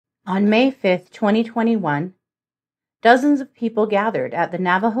On May 5th, 2021, dozens of people gathered at the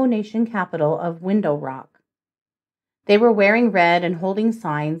Navajo Nation capital of Window Rock. They were wearing red and holding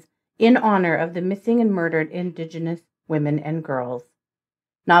signs in honor of the missing and murdered Indigenous women and girls.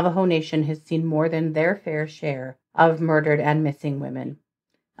 Navajo Nation has seen more than their fair share of murdered and missing women.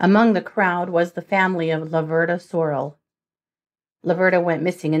 Among the crowd was the family of Laverda Sorrell. Laverda went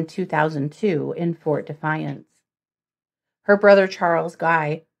missing in 2002 in Fort Defiance. Her brother Charles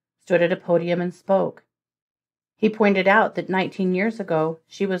Guy stood at a podium and spoke. He pointed out that 19 years ago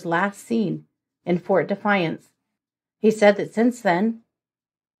she was last seen in Fort Defiance. He said that since then,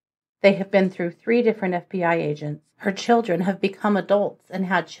 they have been through 3 different FBI agents. Her children have become adults and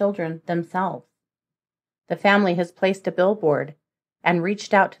had children themselves. The family has placed a billboard and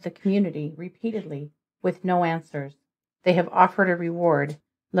reached out to the community repeatedly with no answers. They have offered a reward.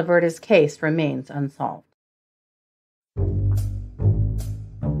 Laverda's case remains unsolved.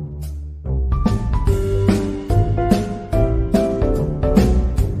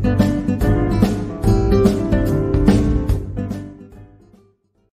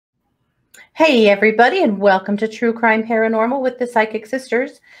 Hey everybody, and welcome to True Crime Paranormal with the Psychic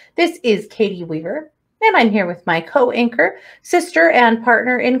Sisters. This is Katie Weaver, and I'm here with my co-anchor, sister, and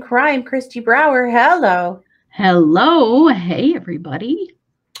partner in crime, Kristi Brower. Hello. Hello. Hey everybody.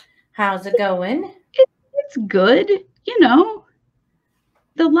 How's it going? It's good. You know,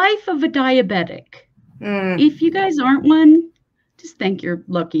 the life of a diabetic. If you guys aren't one, just thank your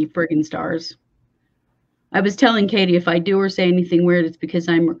lucky friggin' stars. I was telling Katie if I do or say anything weird, it's because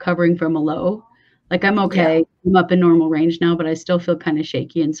I'm recovering from a low. Like, I'm okay. Yeah. I'm up in normal range now, but I still feel kind of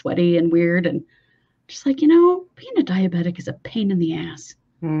shaky and sweaty and weird. And just like, you know, being a diabetic is a pain in the ass.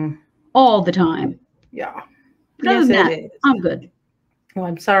 All the time. Yeah. But other than that, I'm good. Well,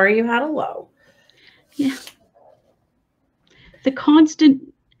 I'm sorry you had a low. Yeah. The constant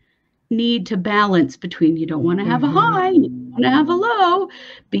need to balance between you don't want to have a high, you don't want to have a low,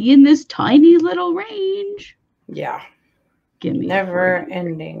 be in this tiny little range. Yeah. Give me never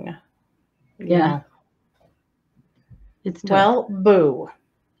ending. Yeah. It's tough. Well, boo.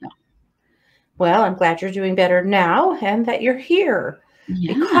 Yeah. Well, I'm glad you're doing better now and that you're here.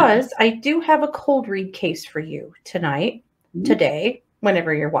 Yeah. Because I do have a cold read case for you tonight, today,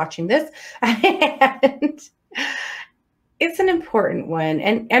 whenever you're watching this. And it's an important one.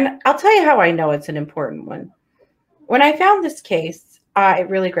 And I'll tell you how I know it's an important one. When I found this case, it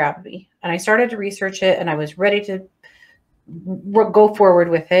really grabbed me. And I started to research it, and I was ready to go forward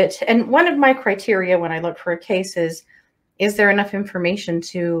with it. And one of my criteria when I look for a case is there enough information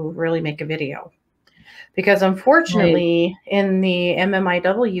to really make a video? Because unfortunately, in the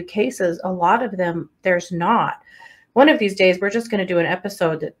MMIW cases, a lot of them, there's not. One of these days, we're just going to do an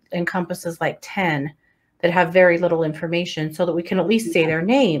episode that encompasses like 10 that have very little information so that we can at least say their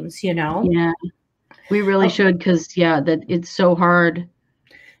names, you know? Yeah, we really should, because, that it's so hard.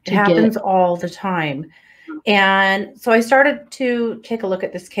 It happens all the time. And so I started to take a look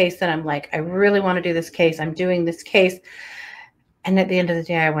at this case, and I'm like, I really want to do this case. I'm doing this case. And at the end of the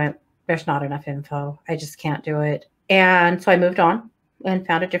day, I went, there's not enough info. I just can't do it. And so I moved on and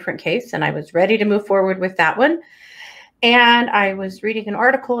found a different case, and I was ready to move forward with that one. And I was reading an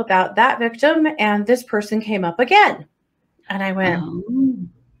article about that victim, and this person came up again. And I went,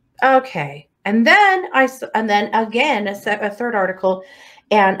 okay. And then again, a third article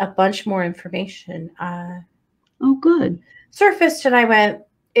and a bunch more information. Good. Surfaced, and I went,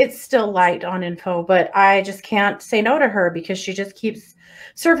 it's still light on info, but I just can't say no to her because she just keeps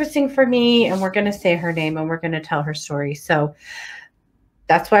surfacing for me, and we're going to say her name and we're going to tell her story. So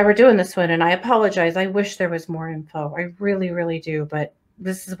that's why we're doing this one. And I apologize. I wish there was more info. I really, really do. But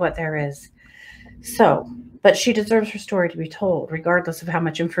this is what there is. So, but she deserves her story to be told, regardless of how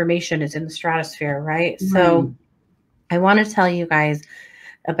much information is in the stratosphere, right? So I want to tell you guys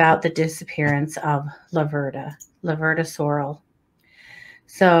about the disappearance of Laverda Sorrell.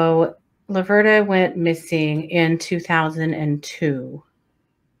 So Laverda went missing in 2002.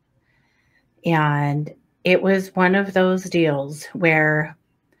 And it was one of those deals where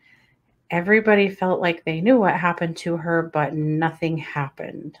everybody felt like they knew what happened to her, but nothing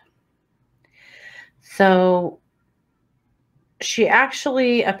happened. So she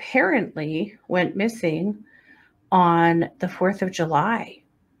actually apparently went missing on the 4th of July,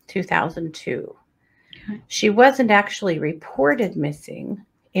 2002. Okay. She wasn't actually reported missing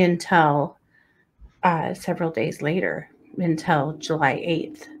until several days later, until July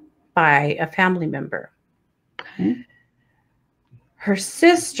 8th, by a family member. Okay. Her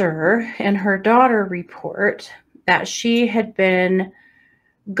sister and her daughter report that she had been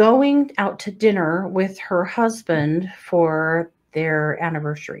going out to dinner with her husband for their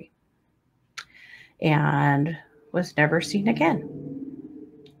anniversary. and was never seen again.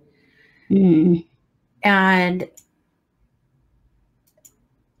 Mm. And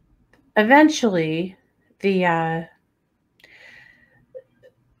eventually, the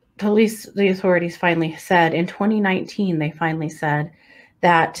authorities finally said, in 2019, they finally said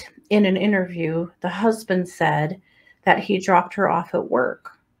that in an interview, the husband said that he dropped her off at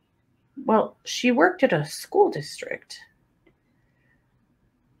work. Well, she worked at a school district.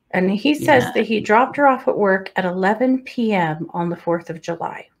 And he says that he dropped her off at work at 11 p.m. on the 4th of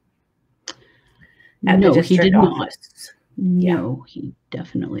July. No, he did not. No, he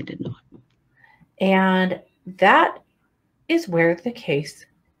definitely did not. And that is where the case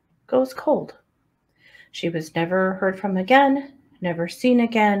goes cold. She was never heard from again, never seen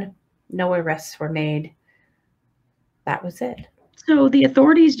again. No arrests were made. That was it. So the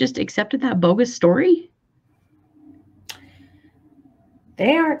authorities just accepted that bogus story?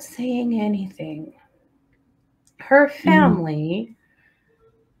 They aren't saying anything. Her family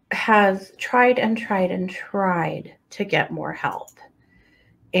has tried and tried and tried to get more help.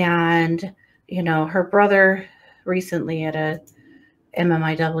 And, you know, her brother recently at a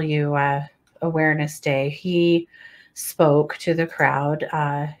MMIW awareness day, he spoke to the crowd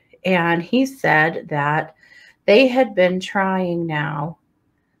and he said that they had been trying now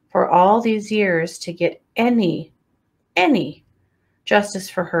for all these years to get any justice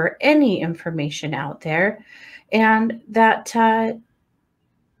for her, any information out there, and that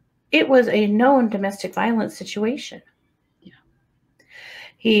it was a known domestic violence situation. Yeah.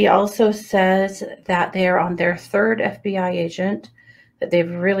 He also says that they're on their 3rd FBI agent, that they've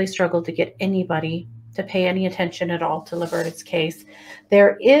really struggled to get anybody to pay any attention at all to Laverda's case.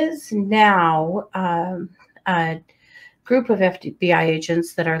 There is now a group of FBI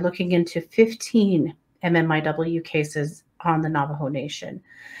agents that are looking into 15 MMIW cases on the Navajo Nation.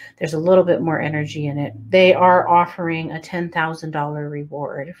 There's a little bit more energy in it. They are offering a $10,000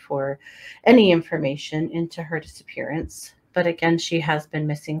 reward for any information into her disappearance. But again, she has been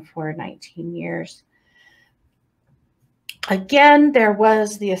missing for 19 years. Again, there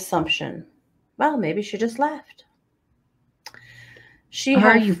was the assumption, well, maybe she just left. She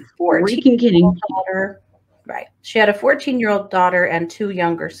had a 14-year-old daughter. Right. She had a 14-year-old daughter and 2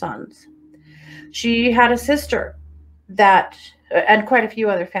 younger sons. She had a sister that, and quite a few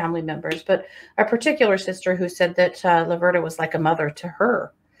other family members, but a particular sister who said that Laverda was like a mother to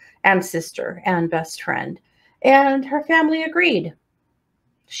her, and sister and best friend. And her family agreed.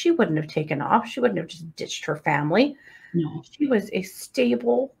 She wouldn't have taken off. She wouldn't have just ditched her family. No. She was a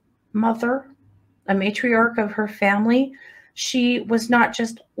stable mother, a matriarch of her family. She was not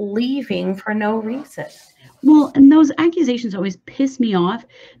just leaving for no reason. Well, and those accusations always piss me off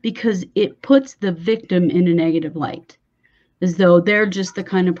because it puts the victim in a negative light, as though they're just the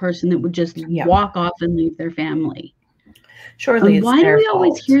kind of person that would just walk off and leave their family. Surely it's why do we fault.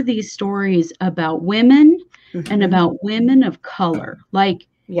 Always hear these stories about women and about women of color? Like,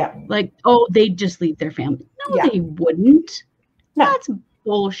 oh, they'd just leave their family. No, they wouldn't. No. That's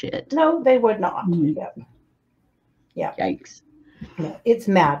bullshit. No, they would not. Yeah. Yikes. No, it's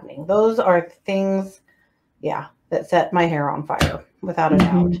maddening. Those are things, that set my hair on fire, without a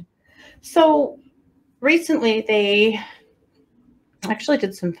doubt. So recently they actually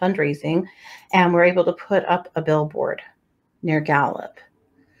did some fundraising and were able to put up a billboard near Gallup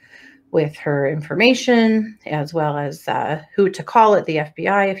with her information, as well as who to call at the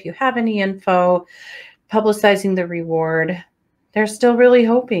FBI if you have any info, publicizing the reward. They're still really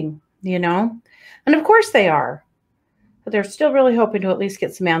hoping, and of course they are, but they're still really hoping to at least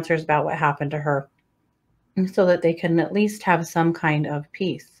get some answers about what happened to her, so that they can at least have some kind of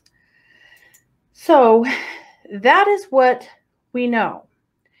peace. So that is what we know.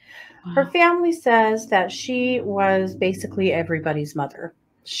 Wow. Her family says that she was basically everybody's mother.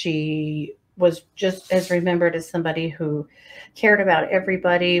 She was just as remembered as somebody who cared about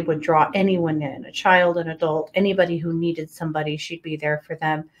everybody, would draw anyone in, a child, an adult, anybody who needed somebody, she'd be there for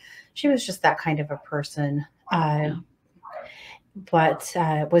them. She was just that kind of a person, but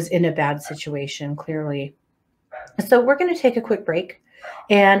was in a bad situation, clearly. So we're going to take a quick break.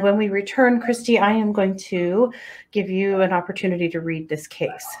 And when we return, Kristi, I am going to give you an opportunity to read this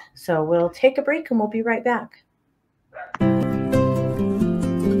case. So we'll take a break and we'll be right back.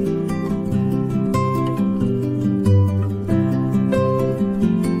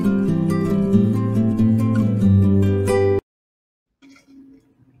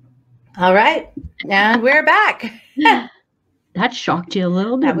 All right. And we're back. That shocked you a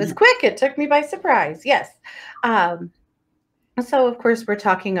little bit. That was quick. It took me by surprise. Yes. So, of course, we're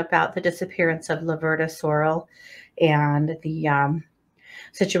talking about the disappearance of Laverda Sorrell and the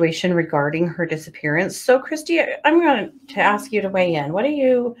situation regarding her disappearance. So, Kristi, I'm going to ask you to weigh in. What are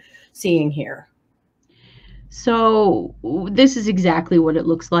you seeing here? So this is exactly what it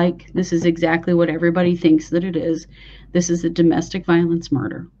looks like. This is exactly what everybody thinks that it is. This is a domestic violence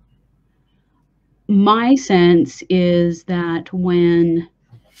murder. My sense is that when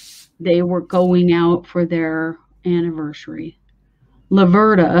they were going out for their anniversary,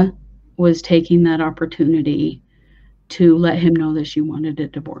 Laverda was taking that opportunity to let him know that she wanted a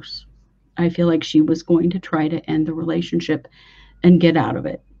divorce. I feel like she was going to try to end the relationship and get out of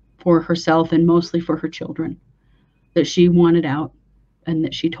it for herself and mostly for her children, that she wanted out and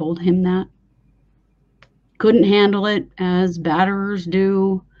that she told him that. Couldn't handle it, as batterers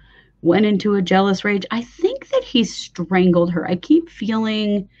do, went into a jealous rage. I think that he strangled her. I keep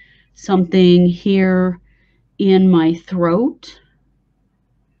feeling something here in my throat.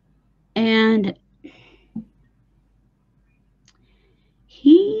 And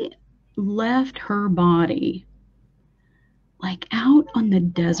he left her body like out on the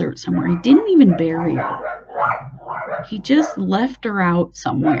desert somewhere. He didn't even bury her. He just left her out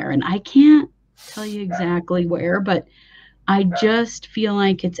somewhere. And I can't tell you exactly where, but I just feel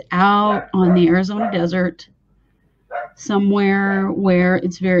like it's out on the Arizona desert somewhere where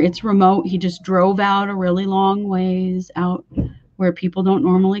it's remote. He just drove out a really long ways out where people don't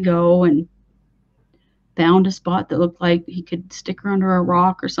normally go and found a spot that looked like he could stick her under a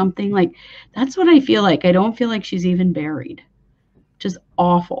rock or something. Like, that's what I feel like. I don't feel like she's even buried, which is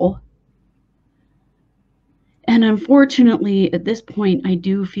awful. And unfortunately, at this point, I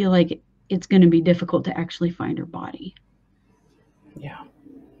do feel like it's going to be difficult to actually find her body. Yeah.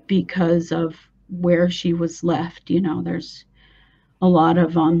 Because of where she was left. There's a lot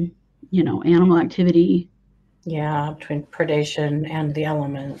of animal activity. Yeah, between predation and the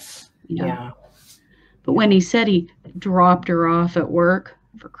elements. Yeah. But when he said he dropped her off at work,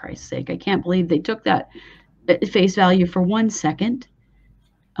 for Christ's sake, I can't believe they took that at face value for 1 second.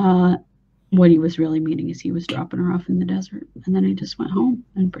 What he was really meaning is he was dropping her off in the desert, and then he just went home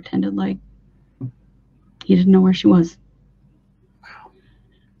and pretended like he didn't know where she was.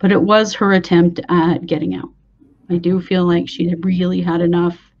 But it was her attempt at getting out. I do feel like she really had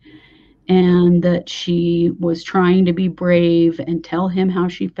enough, and that she was trying to be brave and tell him how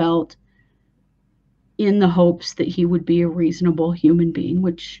she felt in the hopes that he would be a reasonable human being,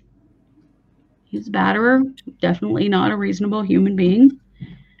 which he's a batterer, definitely not a reasonable human being.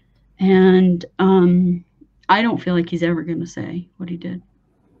 And I don't feel like he's ever going to say what he did.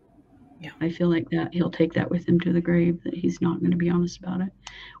 Yeah. I feel like that he'll take that with him to the grave, that he's not going to be honest about it,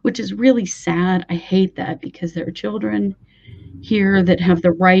 which is really sad. I hate that, because there are children here that have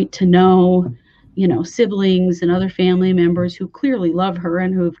the right to know, siblings and other family members who clearly love her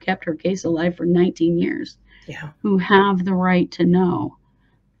and who have kept her case alive for 19 years, who have the right to know.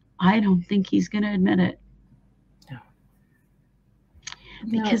 I don't think he's going to admit it.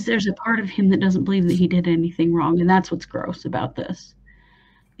 Because there's a part of him that doesn't believe that he did anything wrong. And that's what's gross about this,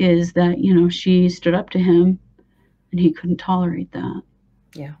 is that, she stood up to him and he couldn't tolerate that.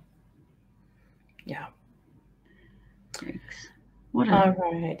 Yeah. Yeah. Thanks. All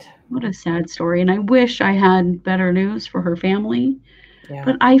right. What a sad story. And I wish I had better news for her family. Yeah.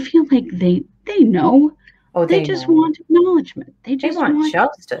 But I feel like they know. Oh, they just want acknowledgement. They just want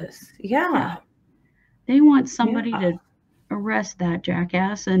justice. Yeah. They want somebody to arrest that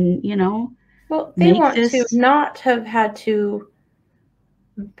jackass and, well, they want to not have had to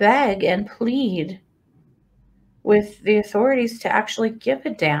beg and plead with the authorities to actually give a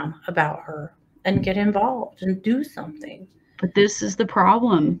damn about her and get involved and do something. But this is the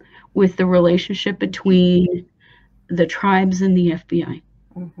problem with the relationship between the tribes and the FBI.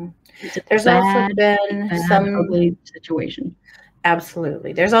 Mm-hmm. There's also been some ugly situation.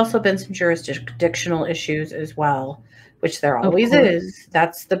 Absolutely. There's also been some jurisdictional issues as well, which there always is.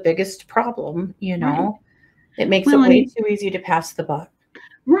 That's the biggest problem, Right. It makes it way too easy to pass the buck.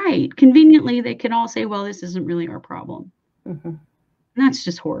 Right. Conveniently, they can all say, well, this isn't really our problem. Mm-hmm. And that's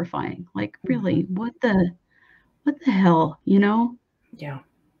just horrifying. Like, really, what the hell, Yeah.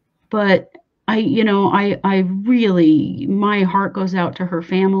 But I really, my heart goes out to her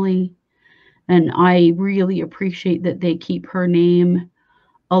family, and I really appreciate that they keep her name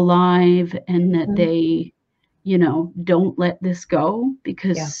alive and that they, don't let this go,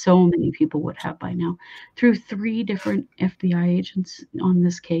 because so many people would have by now, through 3 different FBI agents on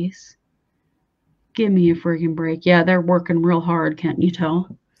this case. Give me a friggin' break. Yeah, they're working real hard, can't you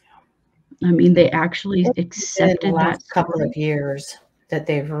tell? I mean, they actually accepted the last couple of years that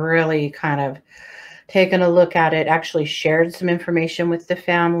they've really kind of taken a look at it, actually shared some information with the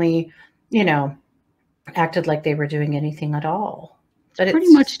family, acted like they were doing anything at all. But pretty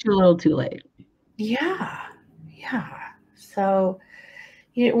it's much too little, too late. Yeah. So,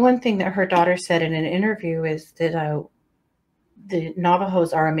 one thing that her daughter said in an interview is that the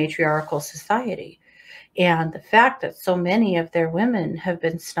Navajos are a matriarchal society. And the fact that so many of their women have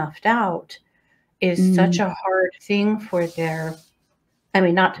been snuffed out is such a hard thing for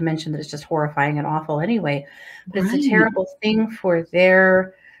not to mention that it's just horrifying and awful anyway, but it's a terrible thing for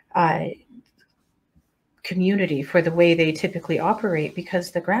their community, for the way they typically operate,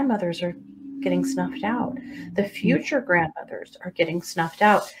 because the grandmothers are getting snuffed out. The future grandmothers are getting snuffed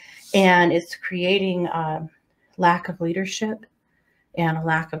out, and it's creating a lack of leadership and a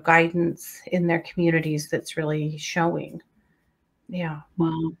lack of guidance in their communities that's really showing. Yeah.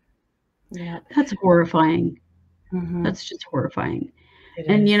 Wow. Yeah. That's horrifying. Mm-hmm. That's just horrifying. It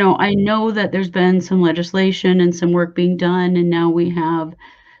And, is. I know that there's been some legislation and some work being done, and now we have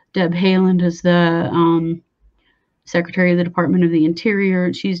Deb Haaland as the Secretary of the Department of the Interior,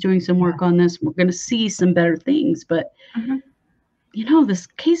 and she's doing some work on this. We're going to see some better things, but, this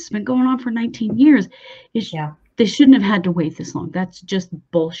case has been going on for 19 years. They shouldn't have had to wait this long. That's just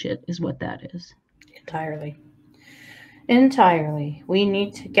bullshit is what that is. Entirely. We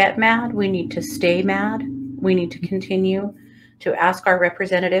need to get mad. We need to stay mad. We need to continue to ask our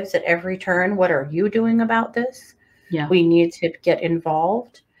representatives at every turn, what are you doing about this? Yeah. We need to get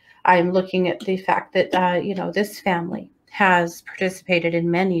involved. I'm looking at the fact that, this family has participated in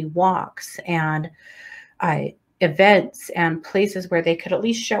many walks and events and places where they could at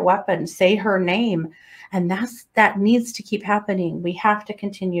least show up and say her name. And that needs to keep happening. We have to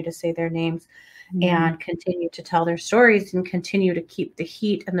continue to say their names and continue to tell their stories and continue to keep the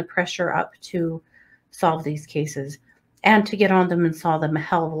heat and the pressure up to solve these cases and to get on them and solve them a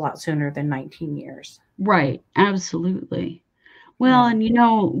hell of a lot sooner than 19 years. Right. Absolutely. Well,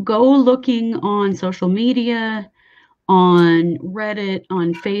 and go looking on social media, on Reddit,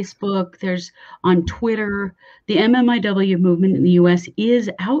 on Facebook, there's on Twitter. The MMIW movement in the US is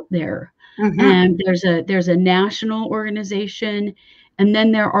out there. And there's a national organization, and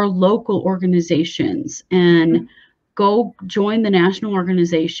then there are local organizations, and go join the national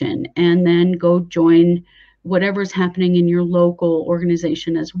organization and then go join whatever's happening in your local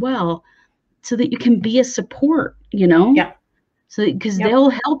organization as well, so that you can be a support, so because they'll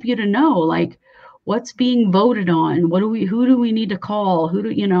help you to know, like, what's being voted on, who do we need to call,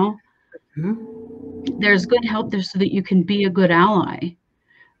 there's good help there so that you can be a good ally.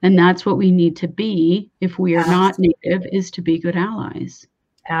 And that's what we need to be if we are not Native, is to be good allies.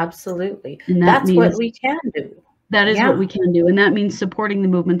 Absolutely. And that's what we can do. That is what we can do. And that means supporting the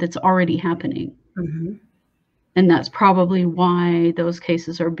movement that's already happening. And that's probably why those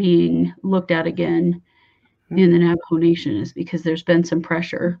cases are being looked at again in the Navajo Nation, is because there's been some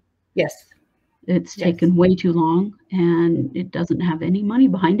pressure. Yes. It's taken way too long, and it doesn't have any money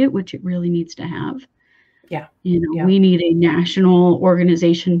behind it, which it really needs to have. Yeah. We need a national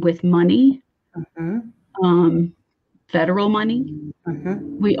organization with money, federal money.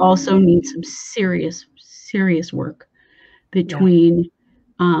 We also need some serious work between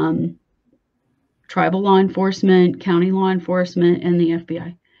tribal law enforcement, county law enforcement, and the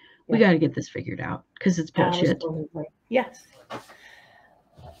FBI. We got to get this figured out, because it's bullshit. Absolutely. Yes.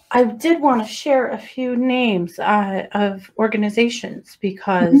 I did want to share a few names of organizations,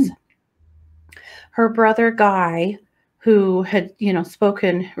 because her brother Guy, who had,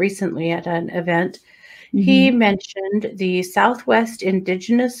 spoken recently at an event, he mentioned the Southwest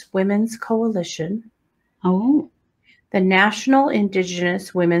Indigenous Women's Coalition, the National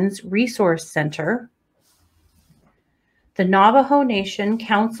Indigenous Women's Resource Center, the Navajo Nation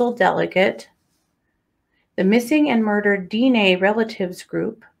Council Delegate, the Missing and Murdered Diné Relatives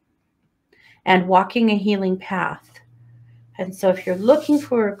Group, and Walking a Healing Path. And so if you're looking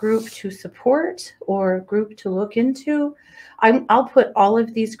for a group to support or a group to look into, I'll put all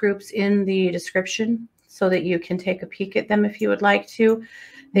of these groups in the description so that you can take a peek at them if you would like to.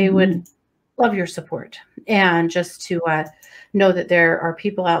 They would love your support. And just to know that there are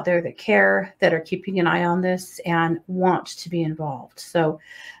people out there that care, that are keeping an eye on this and want to be involved. So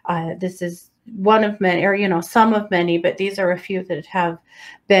this is one of many, or, some of many, but these are a few that have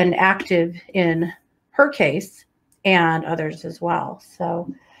been active in her case and others as well.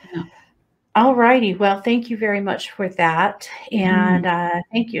 So, all righty. Well, thank you very much for that. And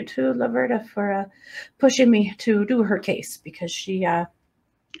thank you to Laverda for pushing me to do her case, because she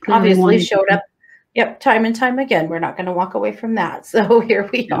obviously showed up. Time and time again. We're not going to walk away from that. So here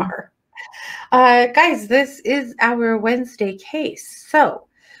we are. Guys, this is our Wednesday case. So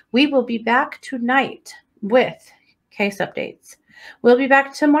we will be back tonight with case updates. We'll be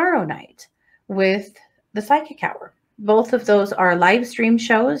back tomorrow night with the Psychic Hour. Both of those are live stream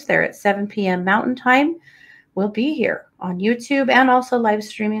shows. They're at 7 p.m. Mountain Time. We'll be here on YouTube and also live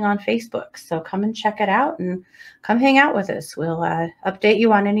streaming on Facebook. So come and check it out and come hang out with us. We'll update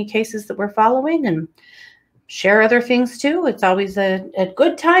you on any cases that we're following and share other things too. It's always a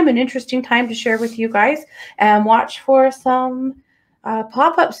good time, an interesting time to share with you guys. And watch for some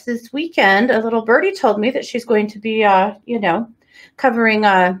pop-ups this weekend. A little birdie told me that she's going to be, covering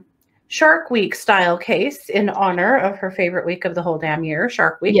a Shark Week style case in honor of her favorite week of the whole damn year,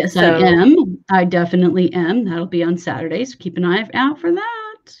 Shark Week. Yes, I am. I definitely am. That'll be on Saturday, so keep an eye out for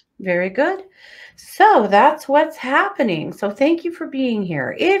that. Very good. So that's what's happening. So thank you for being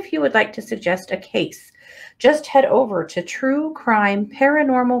here. If you would like to suggest a case, just head over to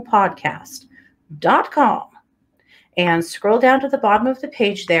truecrimeparanormalpodcast.com and scroll down to the bottom of the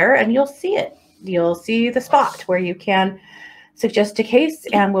page there, and you'll see it. You'll see the spot where you can suggest a case,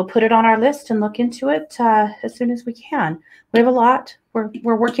 and we'll put it on our list and look into it as soon as we can. We have a lot.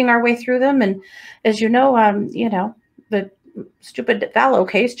 We're working our way through them, and as you know, the stupid Vallow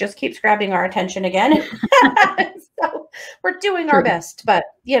case just keeps grabbing our attention again. So we're doing our best, but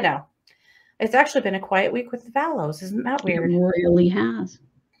it's actually been a quiet week with the Vallows. Isn't that weird? It really has.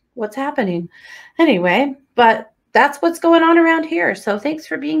 What's happening? Anyway, but that's what's going on around here. So thanks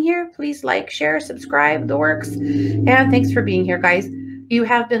for being here. Please like, share, subscribe, the works. And thanks for being here, guys. You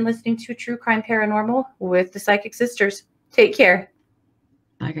have been listening to True Crime Paranormal with the Psychic Sisters. Take care.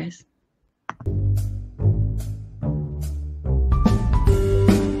 Bye, guys.